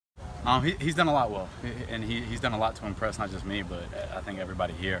He's done a lot well, and he's done a lot to impress not just me, but I think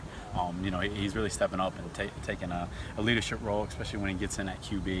everybody here. You know, he's really stepping up and taking a leadership role, especially when he gets in at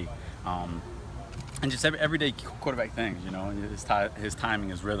QB. And just everyday quarterback things, you know, his timing,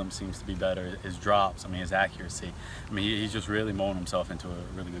 his rhythm seems to be better, his drops, I mean, his accuracy. I mean, he's just really molding himself into a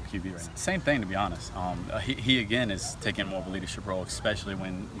really good QB right now. Same thing, to be honest. He again is taking more of a leadership role, especially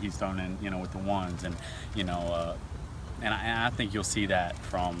when he's thrown in, you know, with the ones, and you know, and I think you'll see that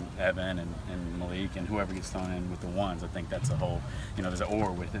from Evan and Malik and whoever gets thrown in with the ones. I think that's a whole, you know, there's an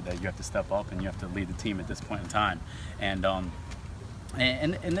aura with it that you have to step up and you have to lead the team at this point in time. And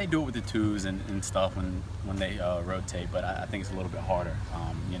they do it with the twos and stuff when they rotate, but I think it's a little bit harder,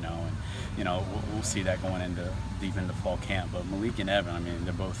 you know. And you know, we'll see that going into deep into fall camp. But Malik and Evan, I mean,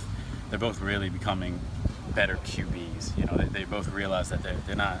 they're both really becoming better QBs. You know, they both realize that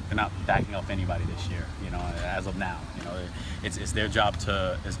they're not backing up anybody this year. You know, as of now, you know, it's their job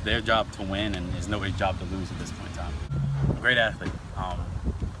to win, and it's nobody's job to lose at this point in time. Great athlete.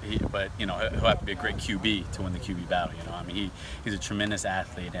 But you know, he'll have to be a great QB to win the QB battle. You know, I mean, he's a tremendous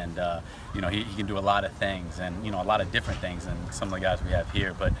athlete, and you know, he can do a lot of things, and you know, a lot of different things than some of the guys we have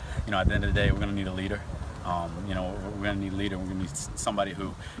here. But you know, at the end of the day, we're going to need a leader. You know, we're going to need a leader. We're going to need somebody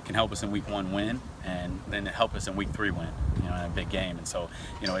who can help us in week 1 win, and then help us in week 3 win. You know, in a big game. And so,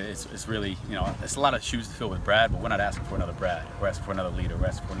 you know, it's really, you know, it's a lot of shoes to fill with Brad, but we're not asking for another Brad. We're asking for another leader. We're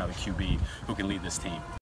asking for another QB who can lead this team.